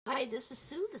Hi, this is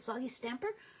Sue, the Soggy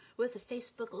Stamper, with a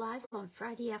Facebook Live on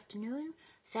Friday afternoon.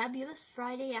 Fabulous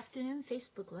Friday afternoon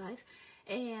Facebook Live.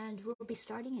 And we'll be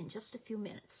starting in just a few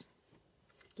minutes.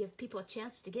 Give people a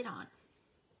chance to get on.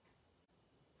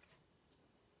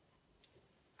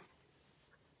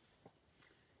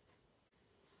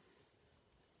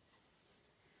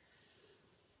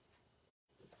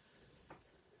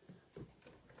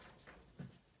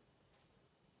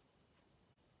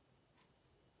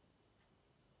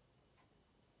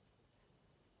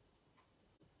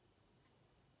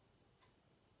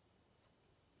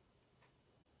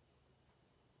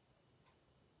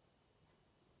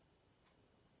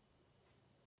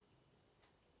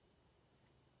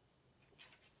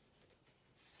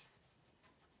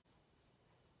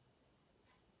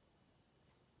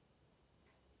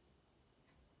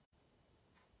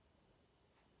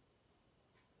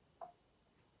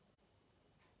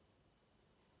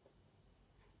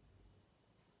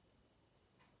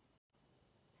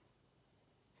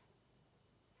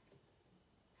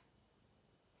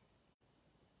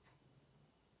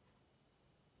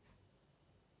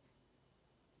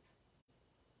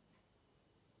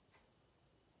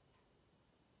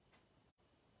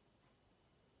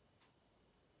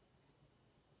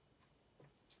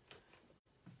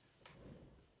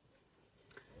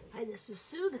 Hi, this is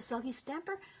Sue, the Soggy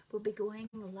Stamper. We'll be going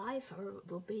live, or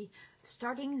we'll be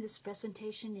starting this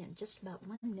presentation in just about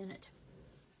 1 minute.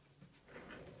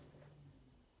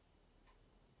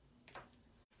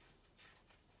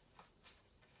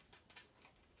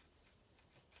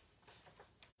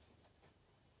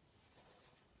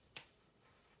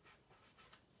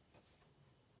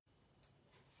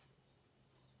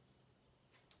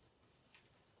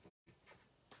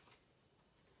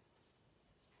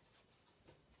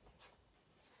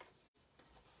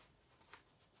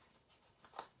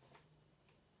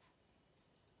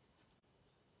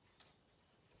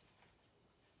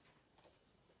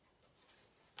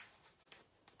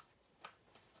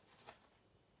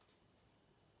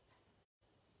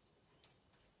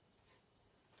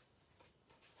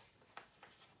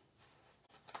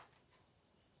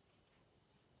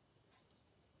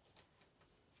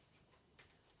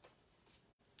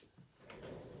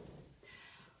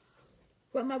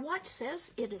 Well, my watch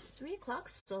says it is 3 o'clock,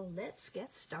 so let's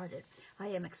get started. I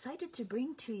am excited to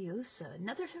bring to you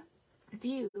another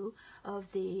view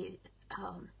of the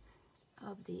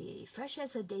Fresh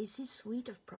as a Daisy suite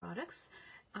of products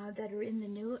that are in the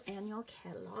new annual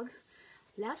catalog.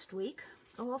 Last week,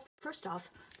 first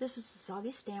off, this is the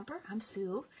Soggy Stamper. I'm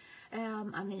Sue.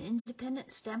 I'm an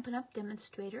independent Stampin' Up!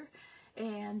 Demonstrator,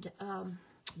 and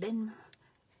been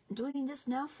doing this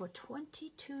now for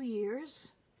 22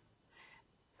 years.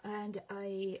 And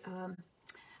I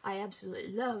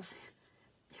absolutely love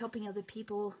helping other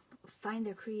people find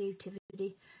their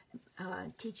creativity,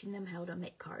 teaching them how to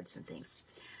make cards and things.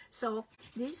 So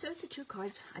these are the 2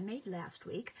 cards I made last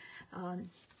week.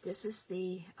 This is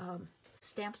the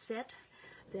stamp set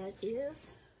that is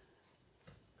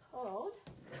called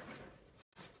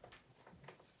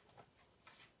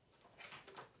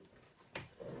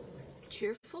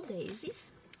Cheerful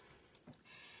Daisies.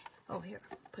 Oh, here,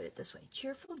 put it this way.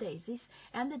 Cheerful Daisies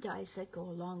and the dies that go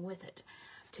along with it.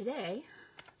 Today,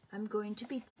 I'm going to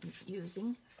be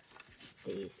using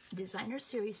the Designer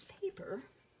Series paper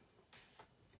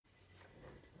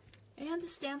and the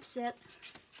stamp set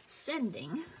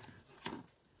Sending,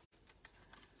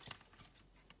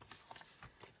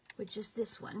 which is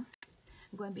this one.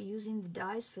 I'm going to be using the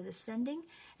dies for the Sending,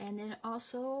 and then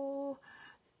also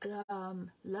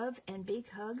Love and Big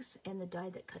Hugs and the die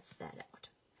that cuts that out.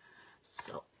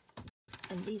 So,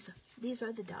 and these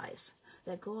are the dies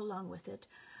that go along with it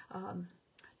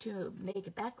to make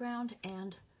a background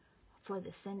and for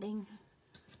the Sending.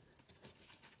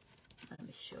 Let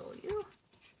me show you.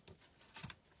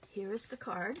 Here is the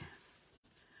card.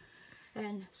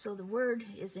 And so the word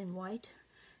is in white,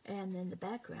 and then the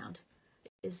background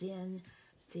is in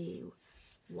the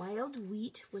Wild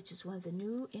Wheat, which is one of the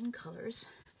new in colors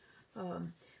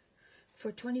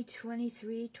for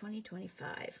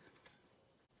 2023-2025.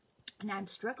 And I'm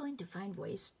struggling to find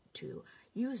ways to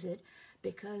use it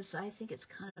because I think it's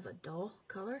kind of a dull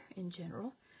color in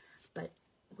general. But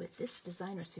with this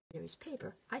Designer Series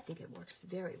paper, I think it works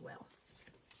very well.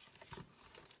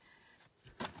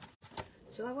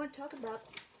 So I want to talk about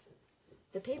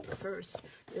the paper first.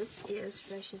 This is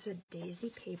Fresh as a Daisy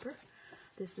paper.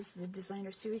 This is the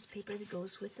Designer Series paper that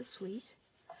goes with the suite.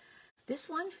 This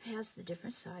one has the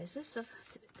different sizes of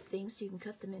things. You can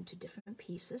cut them into different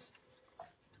pieces,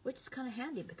 which is kind of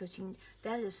handy because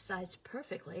that is sized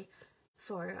perfectly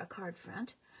for a card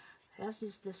front, as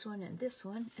is this one and this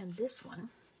one and this one.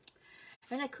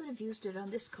 And I could have used it on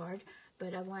this card,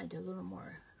 but I wanted a little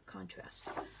more contrast.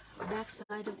 The back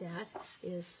side of that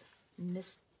is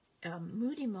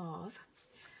Moody Mauve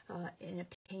in a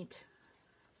paint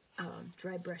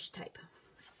dry brush type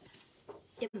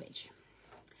image.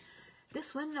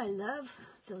 This one, I love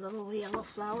the little yellow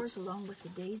flowers along with the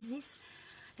daisies,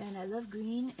 and I love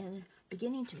green and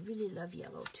beginning to really love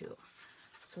yellow too.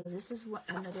 So this is what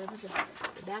another of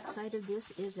the back side of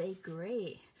this is a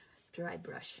gray dry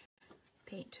brush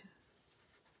paint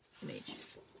image.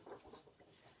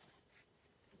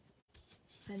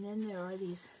 And then there are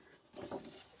these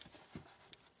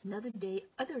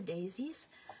other daisies.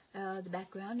 The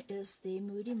background is the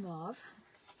Moody Mauve,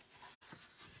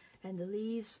 and the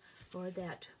leaves are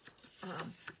that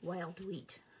wild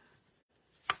wheat.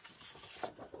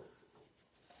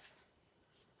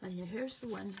 And then here's the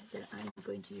one that I'm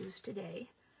going to use today.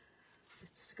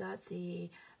 It's got the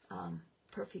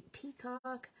perfect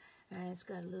peacock, and it's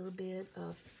got a little bit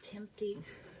of tempting.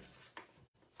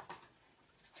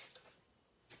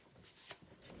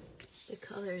 The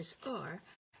colors are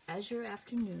Azure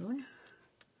Afternoon,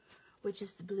 which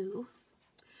is the blue,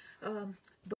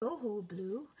 boho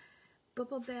blue,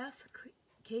 bubble bath,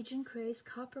 Cajun craze,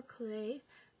 copper clay,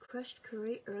 crushed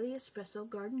curry, early espresso,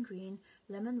 garden green,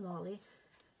 lemon lolly,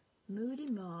 Moody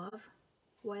Mauve,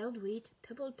 wild wheat,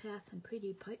 pebbled path, and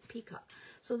pretty peacock.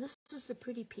 So this is the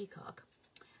pretty peacock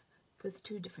with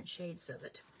two different shades of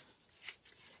it.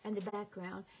 And the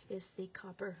background is the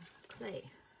copper clay.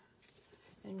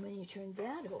 And when you turn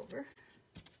that over,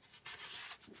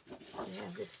 you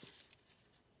have this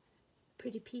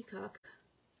pretty peacock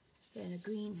and a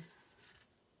green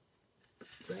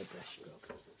dry brush stroke.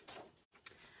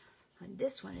 And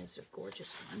this one is a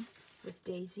gorgeous one with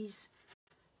daisies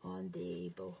on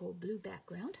the boho blue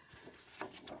background.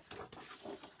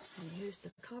 And here's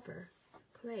the copper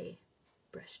clay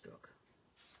brush stroke.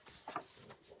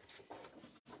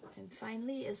 And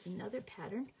finally is another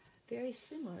pattern very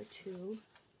similar to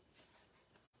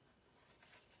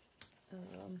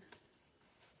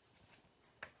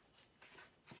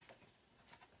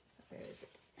where is it?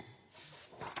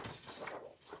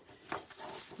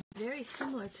 Very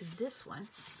similar to this one,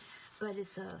 but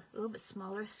it's a little bit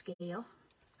smaller scale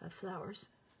of flowers,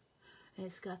 and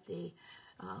it's got the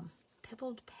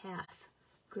pebbled path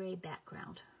gray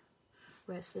background,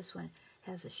 whereas this one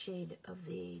has a shade of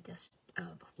the dust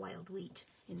of wild wheat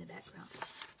in the background.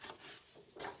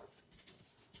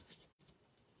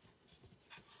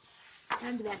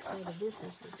 And the back side of this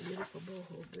is the beautiful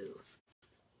boho blue.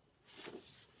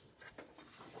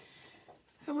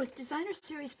 And with designer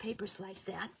series papers like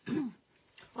that,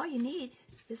 all you need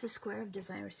is a square of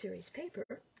designer series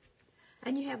paper,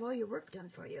 and you have all your work done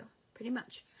for you, pretty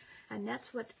much. And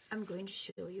that's what I'm going to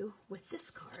show you with this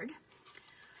card.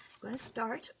 I'm going to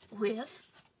start with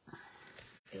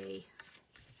a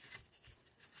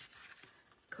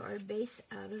card base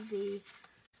out of the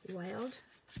wild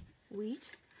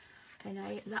wheat. And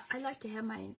I like to have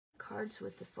my cards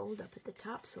with the fold up at the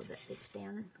top so that they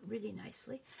stand really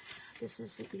nicely. This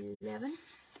is 11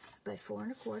 by 4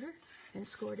 1/4 and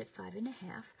scored at 5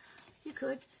 1/2. You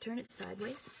could turn it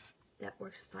sideways. That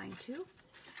works fine too.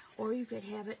 Or you could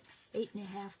have it 8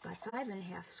 1/2 by 5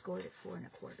 1/2 scored at 4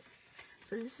 1/4.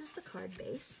 So this is the card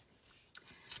base.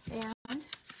 And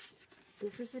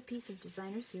this is a piece of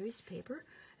designer series paper,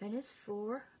 and it's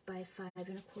 4 by 5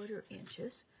 1/4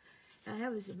 inches. And I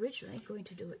was originally going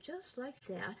to do it just like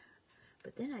that,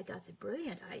 but then I got the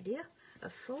brilliant idea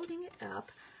of folding it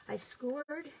up. I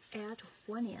scored at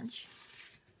 1 inch,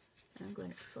 and I'm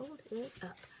going to fold it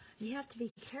up. You have to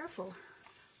be careful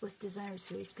with designer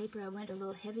series paper. I went a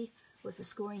little heavy with the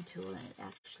scoring tool, and it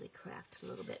actually cracked a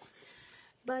little bit,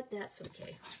 but that's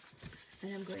okay.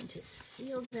 And I'm going to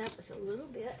seal that with a little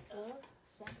bit of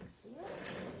Stampin' Seal.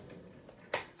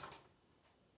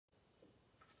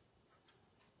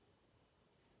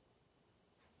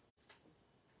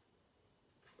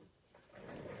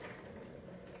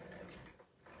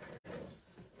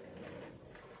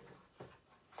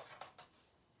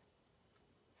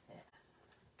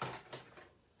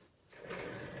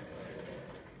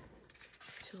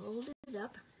 To hold it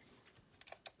up,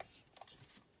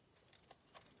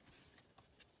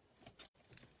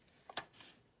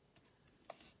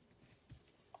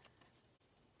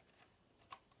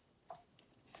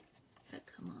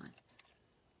 come on.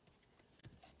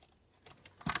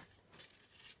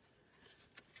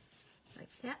 Like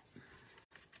that.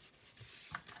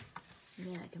 And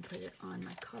then I can put it on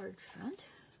my card front.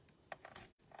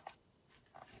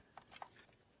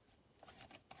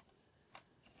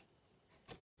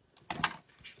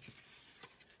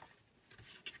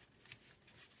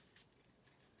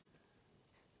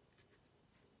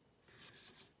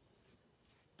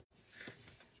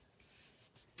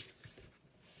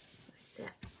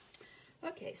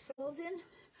 Okay, so then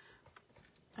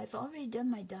I've already done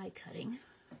my die cutting.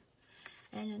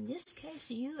 And in this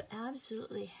case, you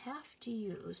absolutely have to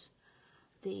use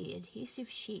the adhesive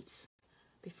sheets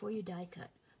before you die cut,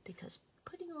 because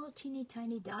putting little teeny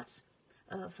tiny dots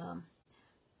of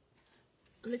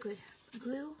liquid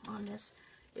glue on this,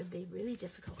 it would be really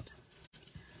difficult.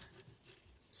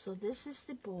 So this is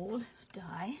the bold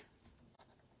die.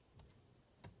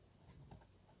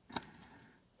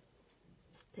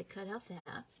 They cut out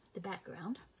the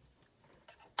background.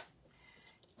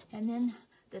 And then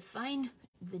the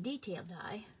detail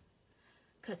die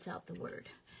cuts out the word.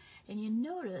 And you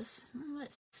notice,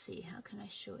 let's see, how can I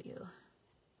show you?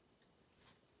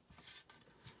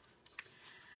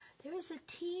 There is a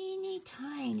teeny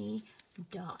tiny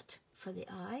dot for the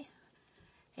eye,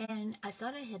 and I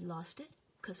thought I had lost it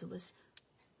because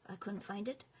I couldn't find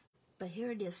it, but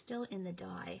here it is still in the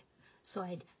die. So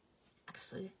I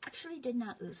actually did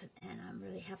not lose it, and I'm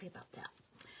really happy about that.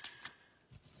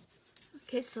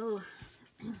 Okay, so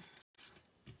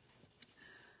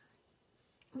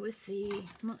with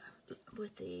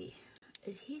the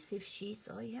adhesive sheets,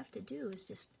 all you have to do is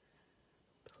just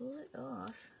pull it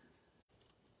off.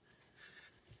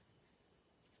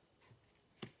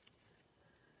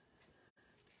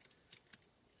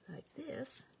 Like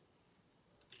this.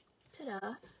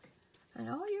 Ta-da! And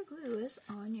all your glue is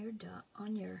on your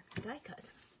die cut.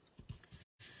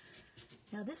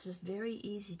 Now this is very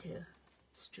easy to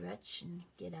stretch and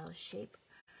get out of shape,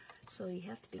 so you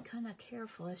have to be kind of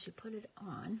careful as you put it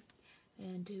on,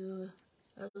 and do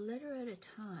a letter at a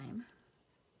time.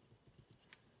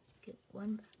 Get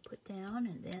one put down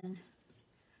and then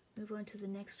move on to the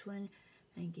next one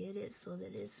and get it so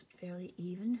that it's fairly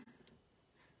even.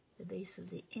 The base of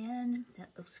the N, that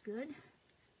looks good.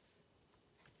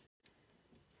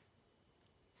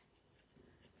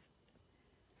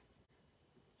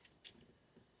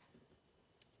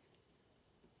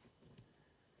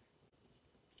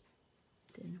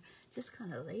 Then just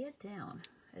kind of lay it down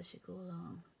as you go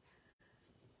along.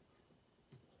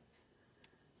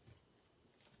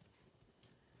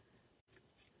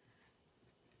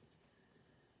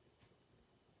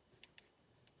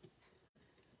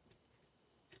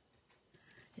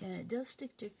 And it does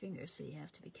stick to your fingers, so you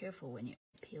have to be careful when you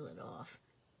peel it off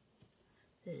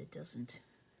that it doesn't.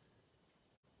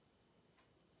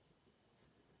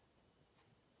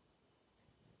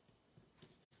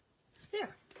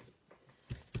 There.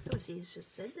 That was easier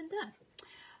said than done.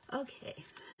 Okay,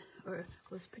 or it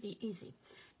was pretty easy.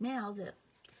 Now that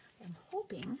I'm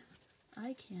hoping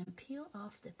I can peel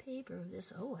off the paper of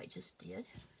this. Oh, I just did.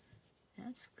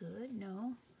 That's good.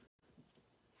 No.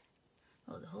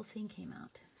 Oh, the whole thing came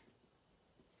out.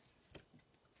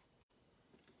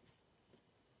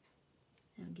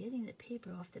 Now getting the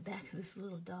paper off the back of this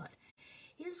little dot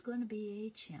is going to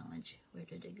be a challenge. Where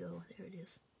did it go? There it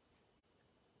is.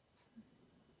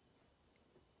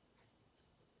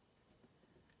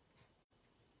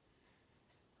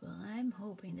 Well, I'm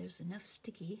hoping there's enough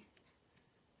sticky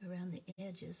around the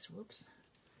edges. Whoops.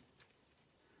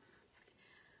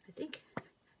 I think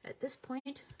at this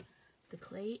point the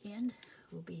clay end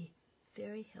will be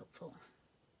very helpful.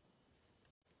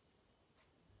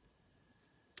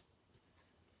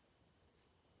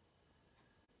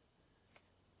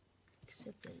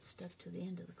 Except that it's stuck to the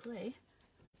end of the clay.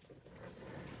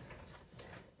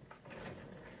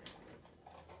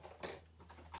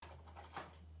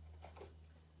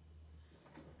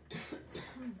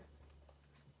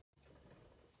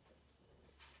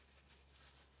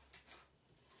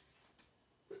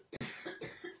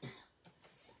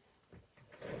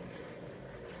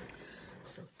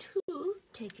 So 2,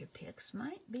 take your picks,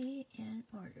 might be in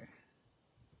order.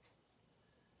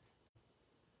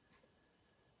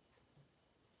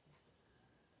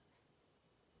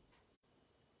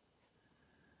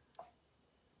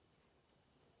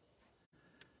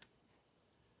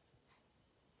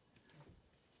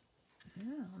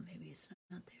 Oh, maybe it's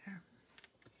not there.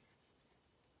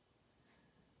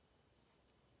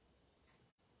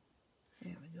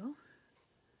 There we go.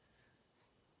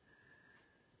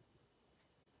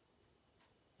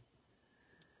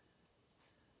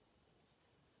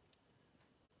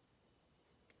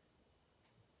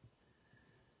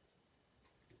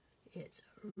 It's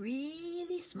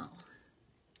really small.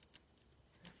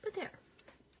 But there.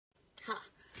 Ha!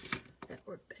 That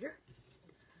worked better.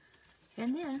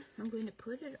 And then I'm going to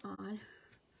put it on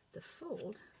the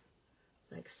fold,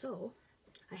 like so.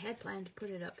 I had planned to put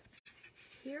it up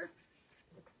here.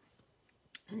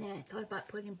 And then I thought about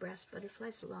putting brass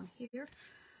butterflies along here.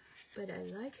 But I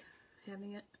like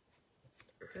having it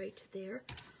right there.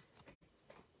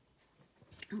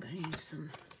 I'm going to use some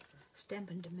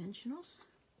Stampin' Dimensionals.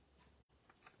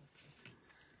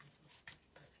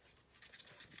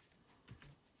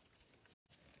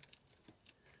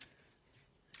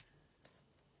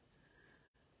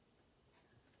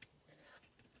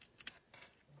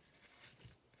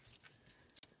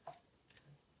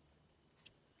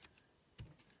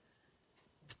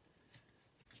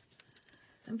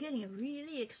 I'm getting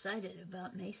really excited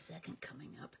about May 2nd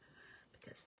coming up,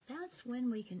 because that's when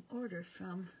we can order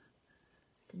from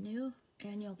the new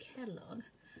annual catalog.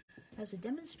 As a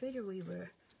demonstrator, we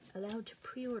were allowed to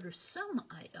pre-order some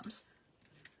items,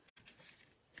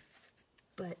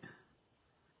 but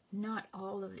not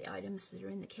all of the items that are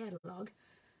in the catalog.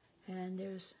 And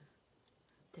there's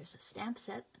a stamp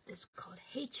set that's called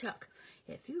Hey Chuck.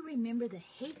 If you remember the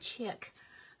Hey Chick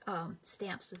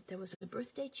stamps, there was a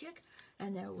birthday chick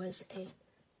and there was a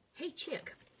Hey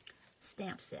Chick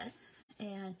stamp set,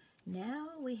 and now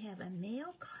we have a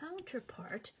male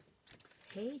counterpart,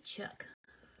 Hey Chuck,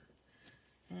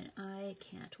 and I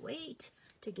can't wait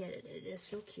to get it. It is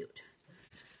so cute.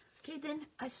 Okay, then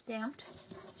I stamped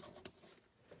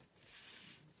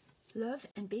Love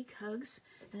and Big Hugs,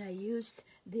 and I used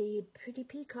the Pretty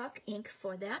Peacock ink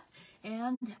for that,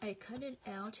 and I cut it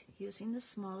out using the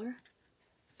smaller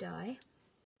die,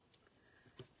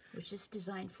 which is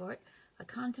designed for it. I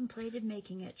contemplated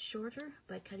making it shorter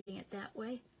by cutting it that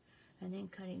way and then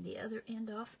cutting the other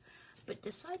end off, but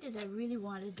decided I really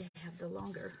wanted to have the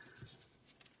longer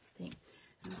thing.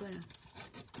 I'm going to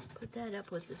put that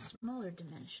up with the smaller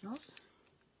dimensionals.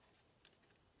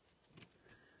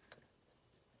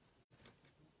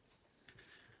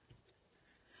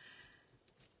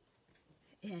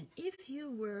 And if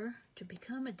you were to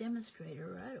become a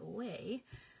demonstrator right away,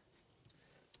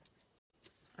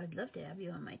 I'd love to have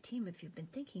you on my team if you've been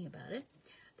thinking about it.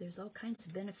 There's all kinds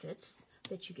of benefits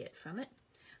that you get from it.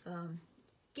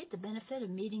 Get the benefit of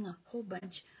meeting a whole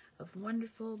bunch of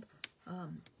wonderful,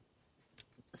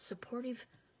 supportive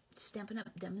Stampin'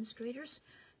 Up! Demonstrators.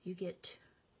 You get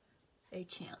a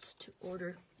chance to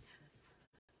order.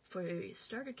 For a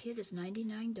starter kit is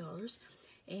 $99,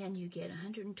 and you get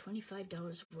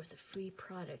 $125 worth of free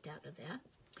product out of that.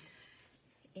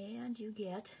 And you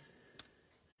get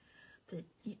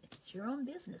it's your own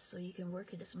business, so you can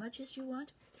work it as much as you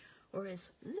want or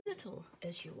as little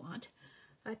as you want.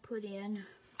 I put in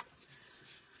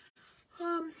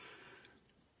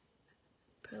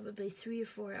probably 3 or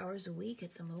 4 hours a week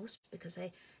at the most, because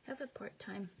I have a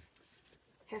part-time,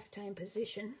 half-time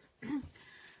position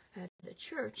at a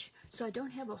church, so I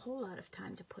don't have a whole lot of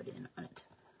time to put in on it.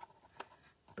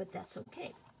 But that's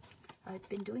okay. I've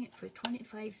been doing it for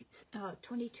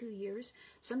 22 years.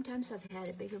 Sometimes I've had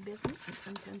a bigger business, and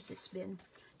sometimes it's been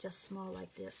just small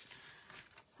like this.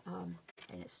 And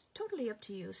it's totally up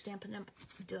to you. Stampin' Up!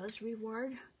 Does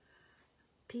reward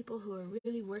people who are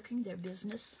really working their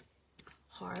business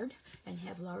hard and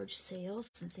have large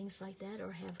sales and things like that,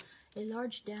 or have a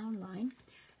large downline,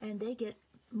 and they get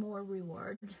more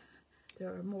reward.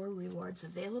 There are more rewards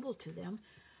available to them,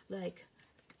 like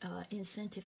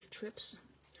incentive trips.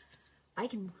 I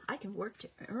can work to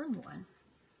earn one,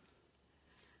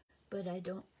 but I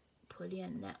don't put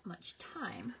in that much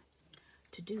time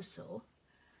to do so,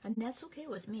 and that's okay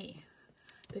with me,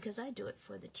 because I do it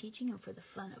for the teaching and for the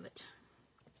fun of it.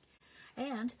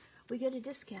 And we get a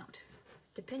discount.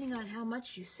 Depending on how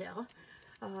much you sell,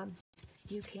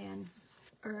 you can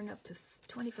earn up to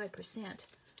 25%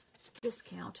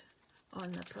 discount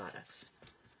on the products.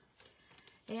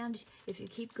 And if you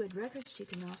keep good records, you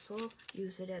can also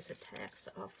use it as a tax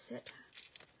offset.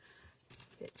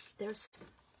 There's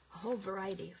a whole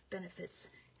variety of benefits.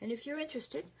 And if you're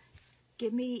interested,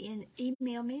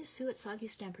 email me,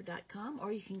 sue@soggystamper.com,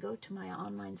 or you can go to my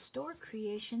online store,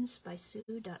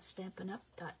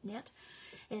 creationsbysue.stampinup.net,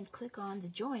 and click on the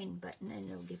join button, and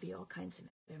it'll give you all kinds of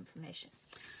information.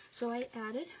 So I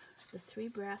added the 3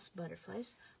 brass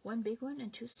butterflies, 1 big one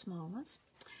and 2 small ones.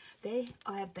 They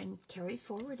have been carried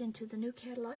forward into the new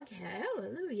catalog.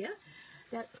 Hallelujah!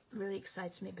 That really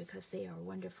excites me, because they are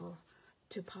wonderful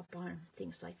to pop on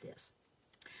things like this.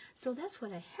 So that's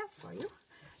what I have for you.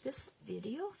 This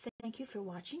video, thank you for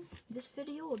watching. This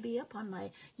video will be up on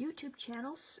my YouTube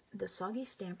channel, The Soggy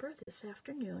Stamper, this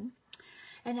afternoon.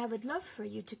 And I would love for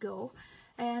you to go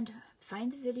and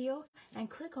find the video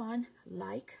and click on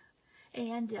like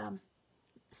and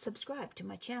subscribe to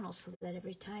my channel, so that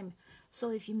every time, so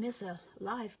if you miss a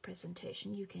live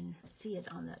presentation, you can see it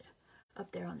on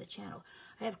up there on the channel.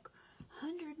 I have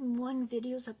 101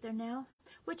 videos up there now,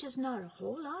 which is not a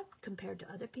whole lot compared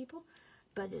to other people,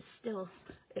 but it still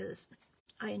is.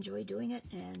 I enjoy doing it,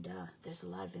 and there's a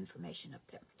lot of information up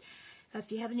there.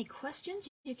 If you have any questions,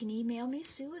 you can email me,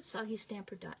 Sue at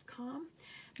soggystamper.com.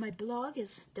 My blog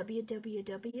is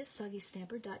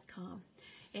www.soggystamper.com.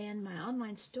 And my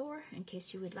online store, in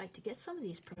case you would like to get some of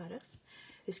these products,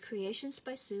 is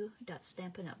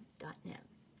creationsbysue.stampinup.net.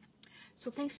 So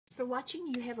thanks for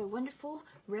watching. You have a wonderful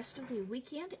rest of the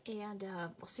weekend, and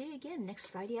we'll see you again next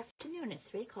Friday afternoon at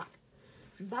 3 o'clock.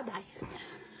 Bye-bye.